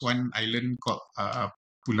one island called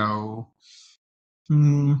Pulau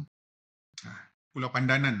hmm, Pulau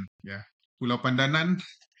Pandanan. Yeah, Pulau Pandanan.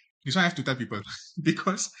 This one I have to tell people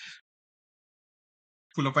because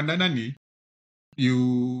Pulau Pandanan ni,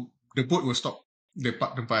 the boat will stop the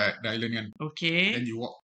park tempat the island kan. Okay. Then you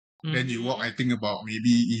walk. Then you walk. I think about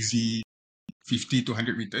maybe easy 50 to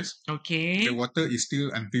 100 meters. Okay. The water is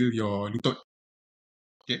still until your lutut.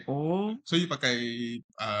 Okay. Oh. So you pakai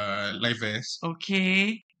life vest.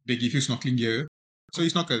 Okay. They give you snorkeling gear. So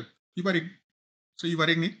you snorkel. You baring. So you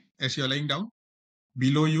baring ni, as you're lying down,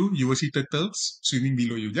 below you will see turtles swimming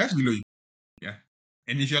below you, just below you. Yeah.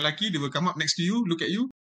 And if you're lucky, they will come up next to you, look at you,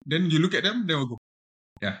 then you look at them, they will go.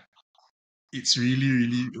 Yeah. It's really,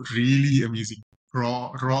 really, really amazing.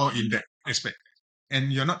 Raw in that aspect.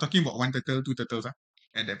 And you're not talking about one turtle, two turtles.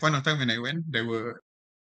 At that point of time when I went, there were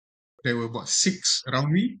about 6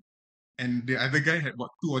 around me, and the other guy had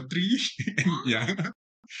about 2 or 3. And yeah.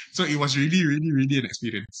 So it was really, really, really an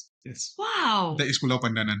experience. Yes. Wow. That is Pulau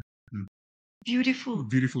Pandanan. Beautiful.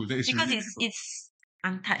 Beautiful. That is Because really it's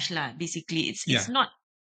untouched lah. Basically, it's Yeah. not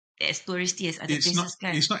as touristy as other It's places.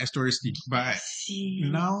 not. It's not as touristy, but See.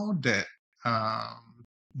 now that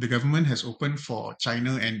the government has opened for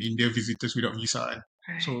China and India visitors without visa,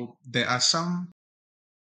 Right. so there are some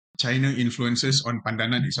China influences on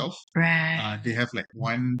Pandanan itself. Right. They have like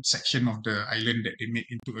one section of the island that they made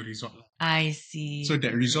into a resort. I see. So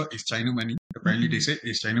that resort is China money. Apparently, they said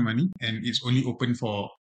it's China money, and it's only open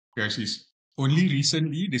for PRCs. Only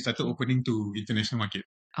recently they started opening to international market.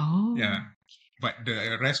 Oh. Yeah. But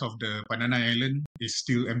the rest of the Pandanan Island is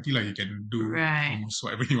still empty lah. You can do Right. almost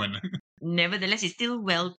whatever you want. Nevertheless, it's still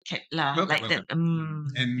well kept lah. Well Like kept, that.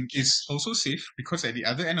 And it's also safe because at the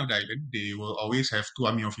other end of the island, they will always have 2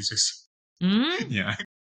 army officers. Yeah.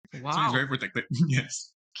 So it's Wow. very protected. Yes.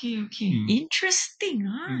 Okay. Interesting.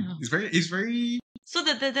 It's very So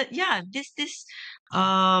this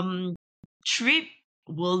trip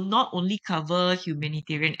will not only cover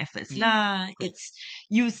humanitarian efforts lah. It's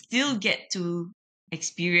you still get to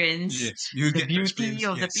experience you the get to beauty experience,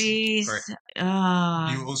 of the yes, place.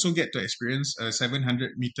 correct. You also get to experience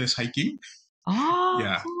 700 meters hiking.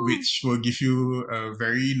 Yeah, Cool. which will give you a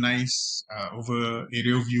very nice over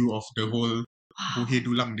aerial view of the whole Bohe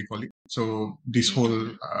Dulang, they call it. So this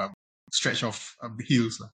whole stretch of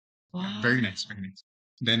hills lah. Wow. Yeah, very nice, very nice.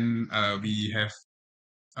 Then we have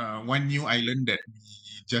one new island that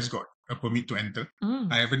we just got a permit to enter.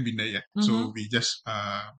 I haven't been there yet. So we just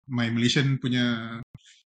my Malaysian punya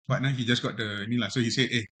partner, he just got the ni lah. So he said,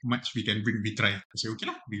 much we can bring, we try. I said, okay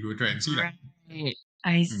lah, we go try and see lah. Right.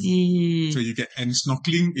 I see. So you get, and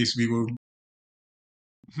snorkeling is, we will,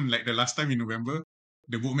 like the last time in November,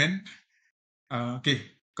 the boatman, okay,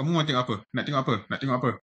 kamu mau tengok apa? Nak tengok apa? Nak tengok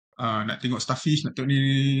apa? Nak tengok starfish, nak tengok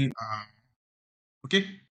ni, okay,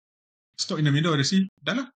 stop in the middle of the sea,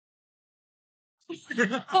 dah lah.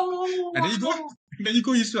 Oh, And then you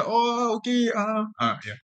go, he's like, oh, okay,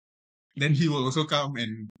 yeah. Then he will also come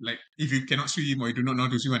and, like, if you cannot swim or you do not know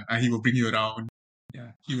how to swim, he will bring you around.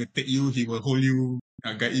 Yeah, he will take you, he will hold you,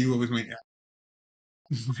 guide you, over something. Yeah.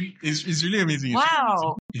 It's really amazing.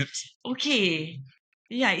 Wow. Yes. Okay.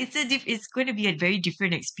 Yeah, it's going to be a very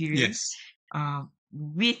different experience. Yes.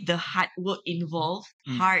 With the hard work involved.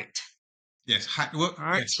 Yes, hard work.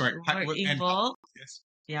 Yes, right. Hard work involved. Yes.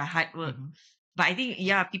 Yeah, hard work. But I think,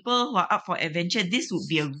 people who are up for adventure, this would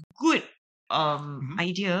be a good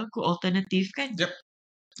idea, good alternative, kan? Yep.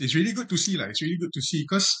 It's really good to see lah. It's really good to see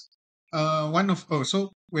because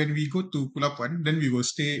so when we go to Kulapuan, then we will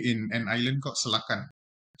stay in an island called Selakan.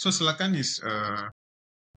 So Selakan is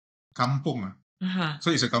kampung.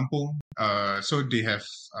 So it's a kampung. So they have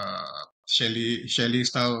chalet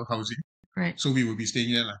style housing. Right. So we will be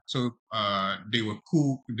staying there lah. So they will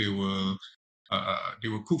cook. They will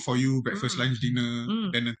cook for you breakfast, lunch, dinner.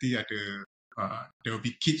 Then nanti ada there will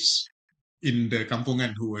be kids in the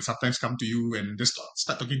kampungan who will sometimes come to you and just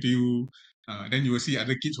start talking to you. Then you will see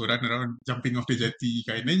other kids who run around jumping off the jetty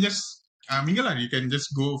kind. Then just mingle lah. You can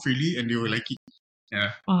just go freely and they will like it.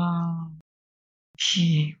 Yeah.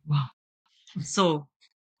 Okay. Wow. So,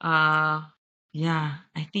 I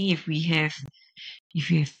think if we have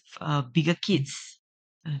bigger kids,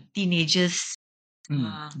 teenagers,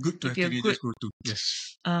 good to have teenagers go to.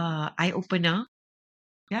 Yes. Eye opener.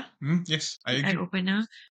 Yeah. Yes, I agree. Eye opener.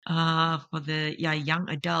 For the young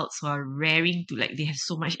adults who are raring to, like, they have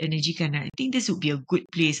so much energy, kind of. I think this would be a good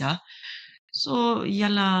place, So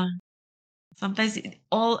sometimes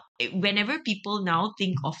whenever people now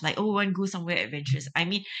think of like, want to go somewhere adventurous, I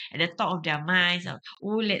mean, at the top of their minds,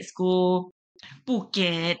 let's go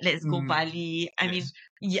Phuket, let's go Mm, Bali. I mean,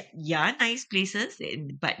 yes. yeah, nice places.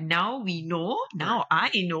 But now we know, now I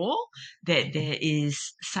know that there is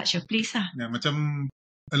such a place. Yeah, macam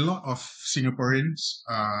a lot of Singaporeans,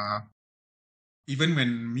 even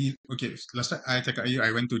when okay, last time I cakap you,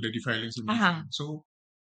 I went to the different islands in Malaysia. So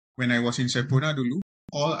when I was in Sempurna dulu,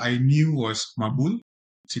 all I knew was Mabul,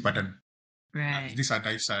 Sipadan. Right. These are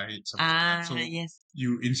dive sites. So Yes.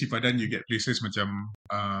 you in Sipadan, you get places macam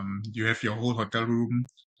you have your whole hotel room,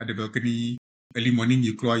 ada balcony. Early morning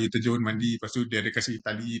you keluar, you terjun, mandi, lepas tu dia ada kasih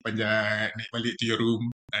tali panjat, naik balik to your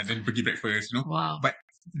room, and then pergi breakfast, you know. Wow. But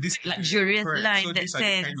this Luxurious correct. line So that these are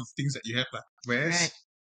the sense. kind of things that you have lah. Whereas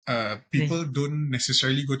Right. people don't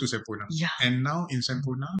necessarily go to Sempurna. Yeah. And now in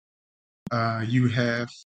Sempurna, you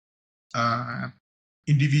have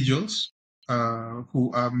individuals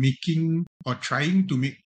who are making or trying to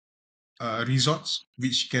make resorts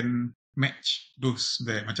which can match those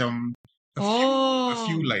there. Macam a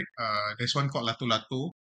few like there's one called Lato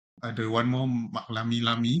Lato. The one more Mak Lami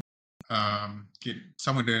Lami. Okay,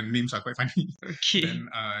 some of the names are quite funny. Okay.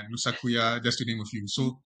 Then Nusa Kuya, just to name a few.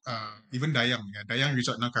 So even Dayang, Dayang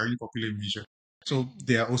Resort now currently popular in Malaysia. So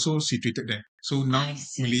they are also situated there. So now I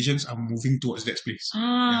see. Malaysians are moving towards that place.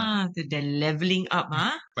 So they're leveling up,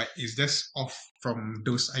 But it's just off from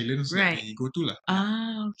those islands that Right. we go to lah.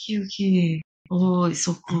 Okay. Oh, it's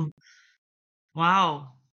so cool.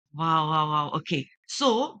 Wow. Okay.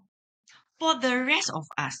 So for the rest of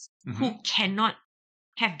us who cannot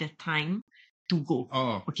have the time to go,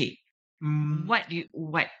 Oh, okay, mm, what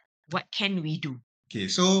can we do? okay.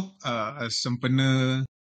 So sempena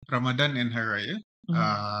Ramadan and Hari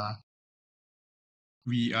Raya,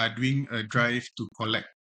 we are doing a drive to collect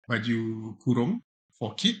baju kurung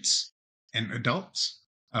for kids and adults.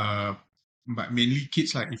 But mainly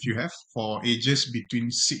kids, like if you have for ages between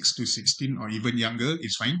 6 to 16 or even younger,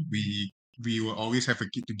 it's fine. We will always have a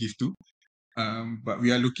kid to give to. But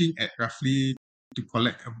we are looking at roughly to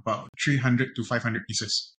collect about 300 to 500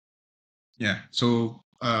 pieces. Yeah. So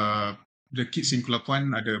the kids in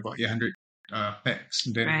Kulapuan ada about 800 packs.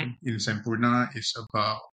 Then Right. in Sempurna is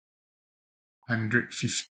about 150.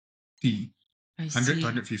 I 100 to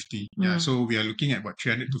see. 150. Yeah, so we are looking at about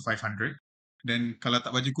 300 to 500. Then kalau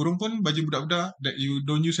tak baju kurung pun, baju budak-budak that you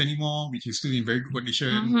don't use anymore, which is still in very good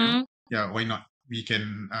condition, you know, yeah, why not? We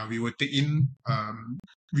can, we will take in,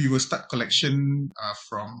 we will start collection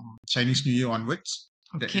from Chinese New Year onwards.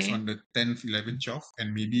 That is on the 10th, 11th, 12th,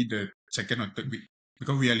 and maybe the second or third week.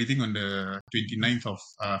 Because we are leaving on the 29th of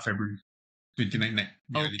February. 29th night.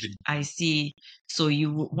 Okay, I see. So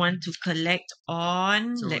you would want to collect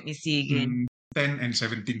on, So, let me see again, 10 and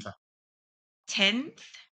 17th. 10th,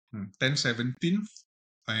 10, 17th,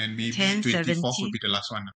 and maybe 10, 24th 17. would be the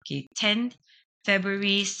last one. Okay, 10th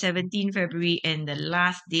February, 17th February, and the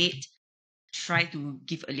last date, try to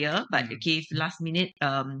give earlier, but okay, if last minute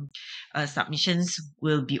submissions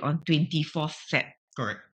will be on 24th Feb.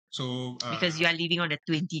 Correct. So Because you are leaving on the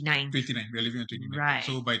 29th. 29th, we are leaving on 29th. Right.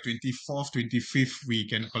 So by 24th, 25th, we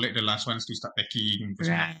can collect the last ones to start packing.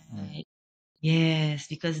 Right.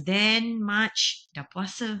 Yes, because then March dah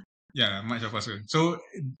puasa. Yeah, March of puasa. So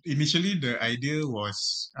initially the idea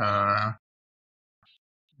was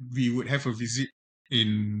we would have a visit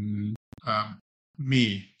in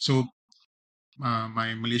May. So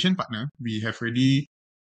my Malaysian partner, we have already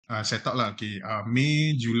set out lah. Okay,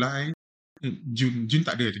 May, July, June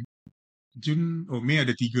tak ada. I think. May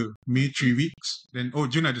ada 3. May 3 weeks. Then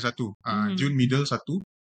June ada 1. June middle 1.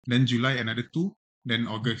 Then July another 2. Then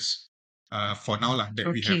August. For now lah that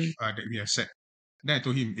we have set. Then I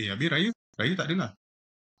told him, habis raya tak ada lah.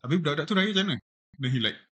 Habis budak-budak tu raya macam mana? Then he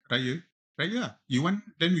like, raya lah. You want?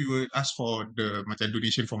 Then we will ask for the macam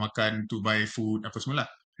donation for makan, to buy food, apa semua lah.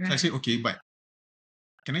 So I said, okay, but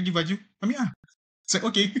can I give baju? Ambil lah. So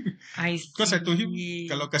okay. I see. Because I told him,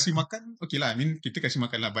 kalau kasih makan, okay lah. I mean, kita kasih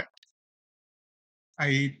makan lah. But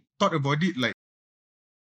I thought about it like,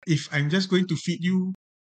 if I'm just going to feed you,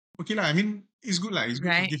 okay lah. I mean, it's good lah. It's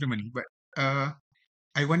good to give them money. But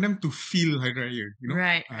I want them to feel Hari Raya, you know.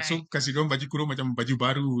 Right. So kasih diorang baju kurung macam baju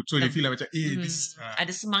baru. So they feel like macam, this.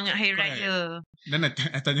 Ada semangat Hari Raya. Dan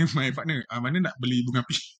I tanya my partner, mana nak beli bunga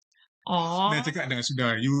api? Oh. Dan I cakap, dah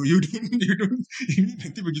sudah. You don't. Ini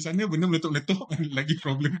nanti pergi sana, benda meletup-letup, lagi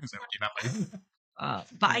problem. Saya okay, nampak.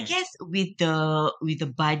 But I guess with the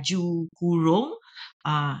baju kurung,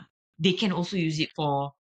 they can also use it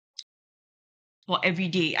for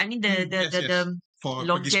every day. I mean the for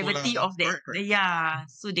longevity of that. Correct. Yeah,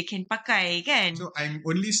 so they can pakai kan. So I'm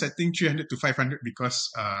only setting 300 to 500 because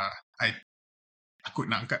I takut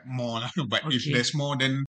nak angkat more lah. But if there's more,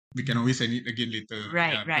 then we can always send it again later.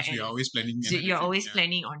 Right, Yeah, because we are always planning. So you're always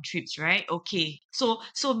planning on trips, right? Okay. So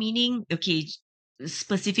meaning, okay,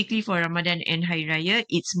 specifically for Ramadan and Hari Raya,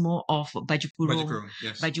 it's more of baju Baju kurung, kurung,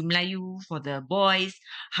 yes. baju Melayu for the boys.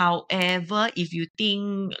 However, if you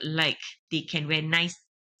think like they can wear nice,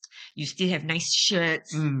 you still have nice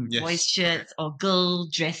shirts, Yes, boys shirts or girl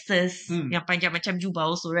dresses, yang panjang macam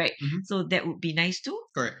jubah also, right? Mhm. So that would be nice too.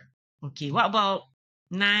 Correct. Okay. What about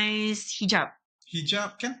nice hijab?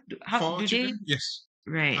 Hijab can How for do children? they? Yes.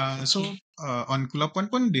 Right. So on Kulapuan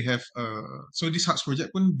pun they have so this Hugs project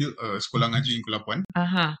pun built a sekolah ngaji in Kulapuan.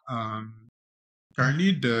 Currently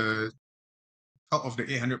out of the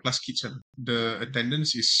 800 plus kids, the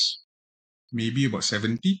attendance is maybe about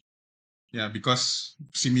 70. Yeah, because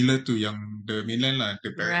similar to yang the mainland lah,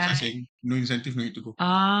 the parents are saying no incentive, no need to go.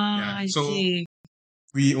 I so see.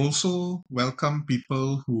 we also welcome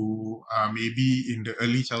people who are maybe in the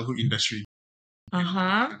early childhood industry.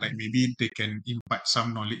 Like maybe they can impart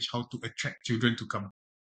some knowledge how to attract children to come.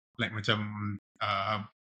 Like macam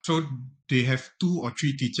so they have 2 or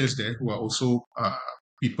 3 teachers there who are also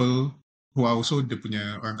people who are also dia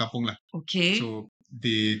punya orang kampung lah. Okay. So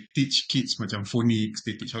they teach kids macam phonics,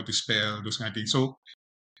 they teach how to spell, those kind of things. So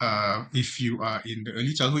if you are in the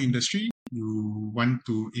early childhood industry, you want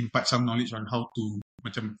to impart some knowledge on how to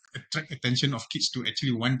macam attract attention of kids to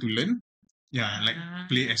actually want to learn. Yeah, like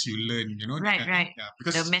play as you learn, you know. Right. Yeah,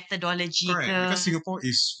 because The methodology. correct, because Singapore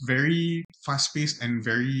is very fast-paced and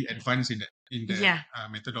very advanced in that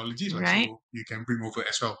methodology. Right. So you can bring over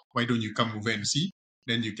as well. Why don't you come over and see?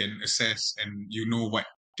 Then you can assess and you know what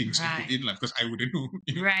things to put in, because I wouldn't know.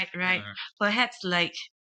 Right. Perhaps like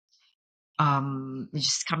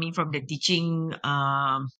just coming from the teaching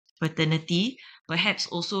fraternity,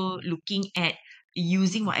 perhaps also looking at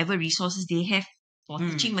using whatever resources they have for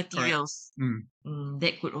teaching materials.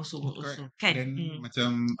 That could also work also. Then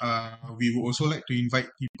macam we would also like to invite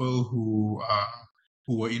people who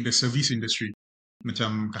were in the service industry,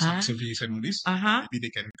 macam customer service and all this. Maybe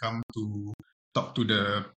they can come to talk to the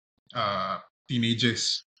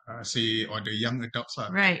teenagers, say, or the young adults,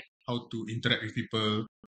 Right. how to interact with people,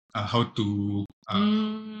 how to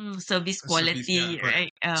service quality,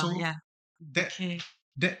 right? So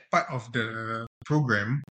that part of the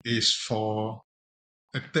program is for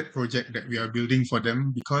a third project that we are building for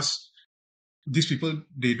them, because these people,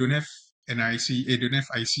 they don't have NIC, they don't have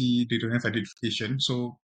IC, they don't have identification.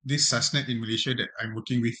 So this SASNet in Malaysia that I'm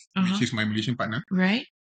working with, which is my Malaysian partner, right?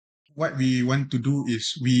 What we want to do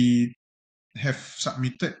is we have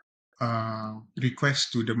submitted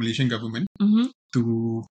requests to the Malaysian government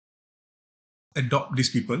to adopt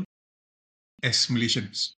these people as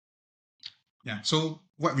Malaysians. Yeah. So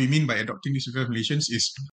what we mean by adopting these people as Malaysians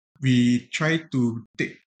is we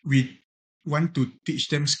want to teach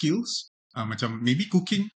them skills, macam maybe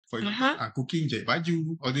cooking, for example, cooking, jahit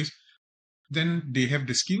baju, all this. Then they have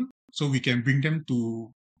the skill, so we can bring them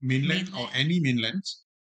to mainland or any mainlands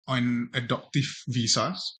on adoptive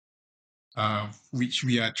visas, which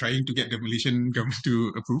we are trying to get the Malaysian government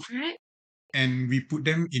to approve. Right. And we put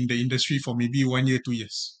them in the industry for maybe 1 year, 2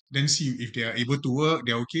 years. Then see if they are able to work,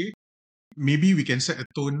 they're okay. Maybe we can set a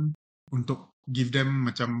tone untuk give them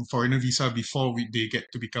macam foreigner visa before they get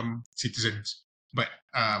to become citizens. But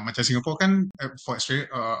macam Singapore kan, for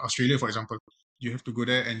Australia for example, you have to go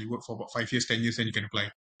there and you work for about 5 years, 10 years, then you can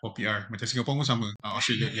apply for PR. Macam Singapore pun sama,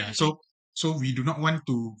 Australia. Yeah. So we do not want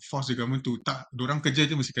to force the government to dorang kerja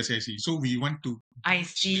je mesti kasih IC. So we want to I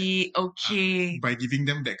see. Okay. by giving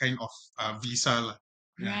them that kind of visa lah.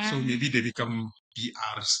 Yeah. Right. So maybe they become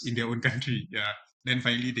PRs in their own country. Yeah. Then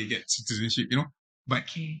finally they get citizenship, But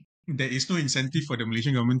there is no incentive for the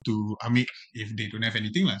Malaysian government to ambil if they don't have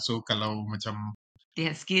anything lah. So kalau macam they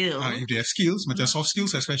have skills. If they have skills, macam soft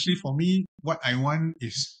skills, especially for me, what I want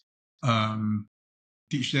is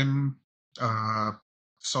teach them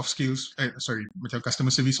soft skills. Macam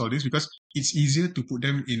customer service, all this, because it's easier to put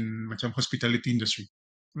them in macam hospitality industry.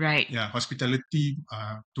 Right. Yeah, hospitality,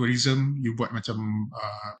 tourism, you buat macam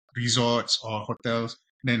resorts or hotels.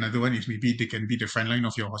 Then another one is maybe they can be the front line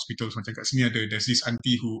of your hospitals. Macam kat sini there's this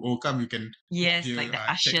auntie who, come, you can like the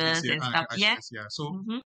ushers and stuff. Ushers, yeah. So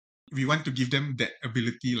we want to give them that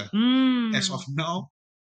ability lah. As of now,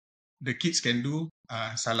 the kids can do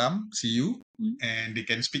salam, see you, and they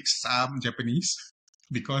can speak some Japanese,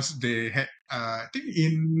 because they had, I think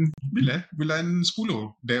in bulan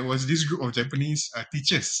 10, there was this group of Japanese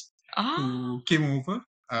teachers who came over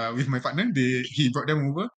with my partner. He brought them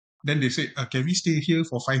over. Then they said, can we stay here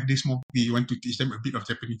for 5 days more? We want to teach them a bit of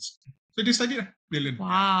Japanese. So they study lah, they learn.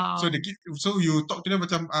 Wow. So the kid, so you talk to them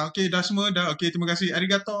macam, okay, dah semua, dah, okay, terima kasih,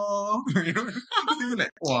 arigato. You know, they were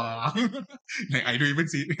like, wow. Like, I don't even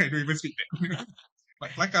speak that.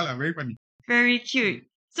 But kelakar lah, very funny. Very cute.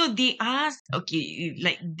 So they are okay.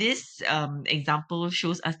 Like this example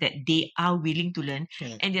shows us that they are willing to learn,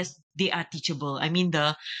 and they are teachable. I mean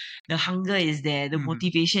the hunger is there, the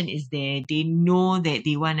motivation is there. They know that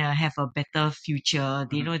they wanna have a better future.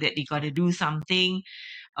 They know that they gotta do something,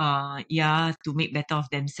 to make better of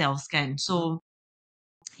themselves, can. So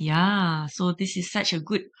so this is such a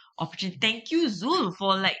good opportunity. Thank you, Zul,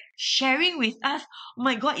 for like sharing with us. Oh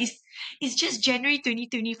my God, it's just January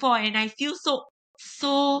 2024, and I feel so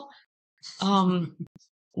um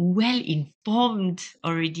well informed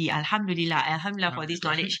already. Alhamdulillah for this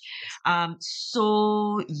knowledge.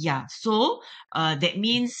 So that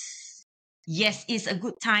means yes, it's a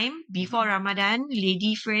good time before Ramadan,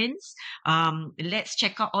 lady friends. Let's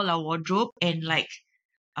check out all our wardrobe and like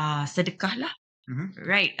sedekah lah.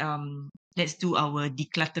 Right. Let's do our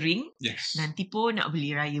decluttering. Yes. Nanti pun nak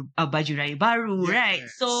beli baju raya baru, Yes. right?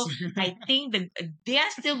 So I think they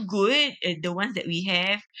are still good, the ones that we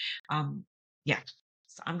have.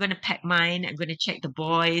 So I'm gonna pack mine. I'm gonna check the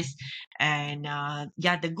boys, and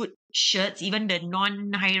the good shirts, even the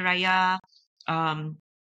non-Hari Raya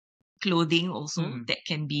clothing also that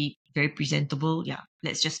can be very presentable. Yeah,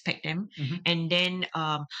 let's just pack them. And then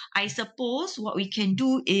I suppose what we can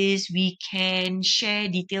do is we can share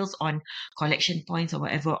details on collection points or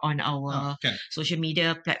whatever on our social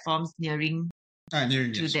media platforms nearing to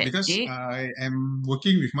yes. that Because date. I am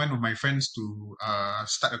working with one of my friends to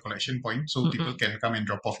start a collection point, so people can come and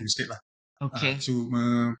drop off instead lah. Okay.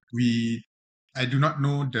 I do not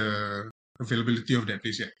know the availability of that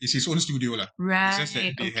place yet. It's his own studio lah. Right. It's just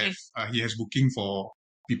that they Okay. have he has booking for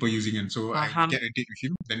people using it. So I Faham. get a date with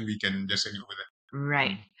him, then we can just send it over there.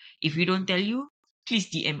 Right. If we don't tell you, please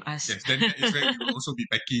DM us. Yes, then it's where we will also be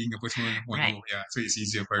packing apa semua. Right. Yeah, so it's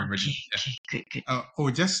easier for everybody. Okay,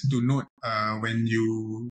 good. Just to note, when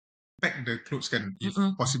you pack the clothes kan, if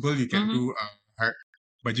possible, you can do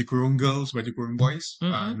baju kurung girls, baju kurung boys,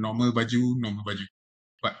 normal baju.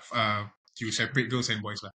 But you separate girls and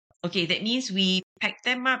boys lah. Okay, that means we pack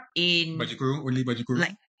them up in Baju kurung, only baju kurung.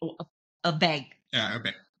 like a bag. Yeah, a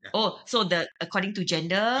bag. Yeah. Oh, so according to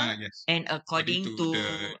gender yes. and according to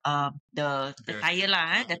the attire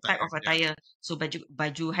lah, the type of attire. So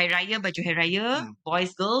baju hari raya,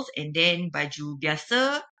 boys, girls, and then baju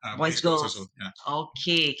biasa, boys, girls. Also, yeah.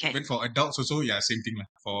 Okay, can. Even for adults also, same thing lah.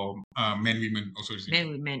 For men, women also.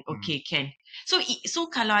 Men, women, okay, can. So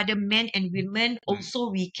kalau ada men and women, also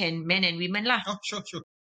we can men and women lah. Oh, sure.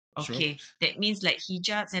 Okay, that means like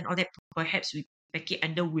hijabs and all that. Perhaps we pack it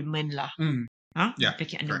under women lah. Yeah,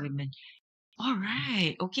 pack it under correct. women. All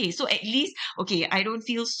right. Okay, so at least I don't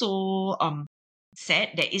feel so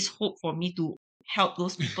sad. There is hope for me to help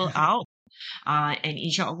those people out. And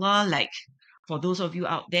inshallah, like for those of you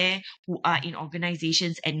out there who are in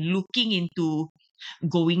organizations and looking into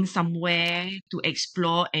going somewhere to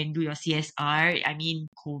explore and do your CSR. I mean,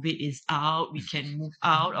 COVID is out. We can move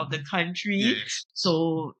out of the country. Yes.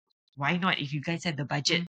 So why not if you guys have the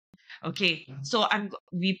budget? Okay, so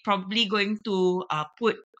we probably going to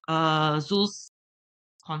put Zul's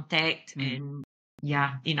contact and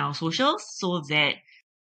in our socials so that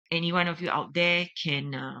any one of you out there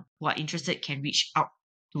can who are interested can reach out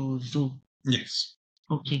to Zul. Yes.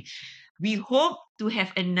 Okay, we hope to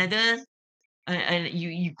have another.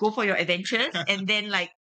 You go for your adventures and then like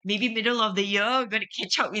maybe middle of the year we're going to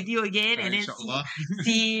catch up with you again and then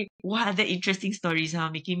see what other interesting stories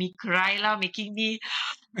making me cry lah, making me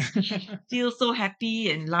feel so happy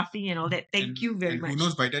and laughing and all that. Thank you very much. Who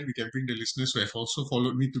knows, by then we can bring the listeners who have also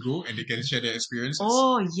followed me to go and they can share their experiences.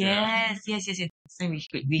 Oh yes.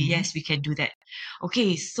 Yes, we can do that.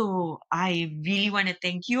 Okay, so I really want to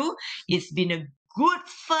thank you. It's been a good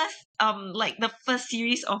first like the first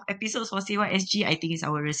series of episodes for CYSG. I think it's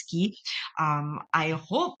our risky. I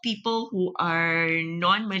hope people who are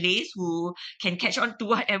non-Malays who can catch on to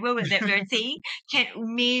whatever that we're saying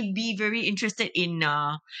may be very interested in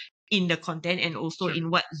the content and also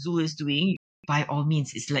in what Zul is doing. By all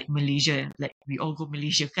means, it's like Malaysia, like we all go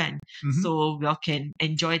Malaysia kan. So we all can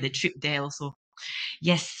enjoy the trip there also.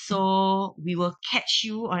 Yes, so we will catch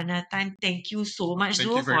you on another time. Thank you so much, Thank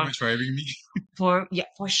you very much for having me. For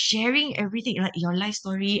sharing everything, like your life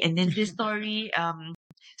story and then this story.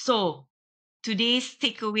 So today's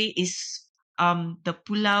takeaway is the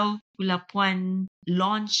Pulau Kulapuan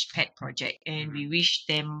Launchpad project, and we wish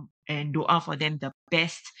them and dua for them the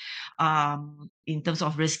best in terms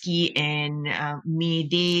of rezeki, and may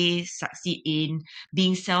they succeed in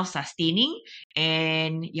being self-sustaining,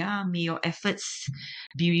 and yeah, may your efforts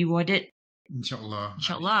be rewarded. Inshallah.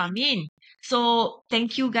 Inshallah, Amin. So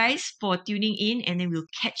thank you guys for tuning in, and then we'll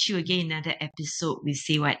catch you again in another episode with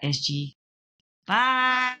Say What SG.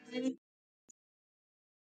 Bye.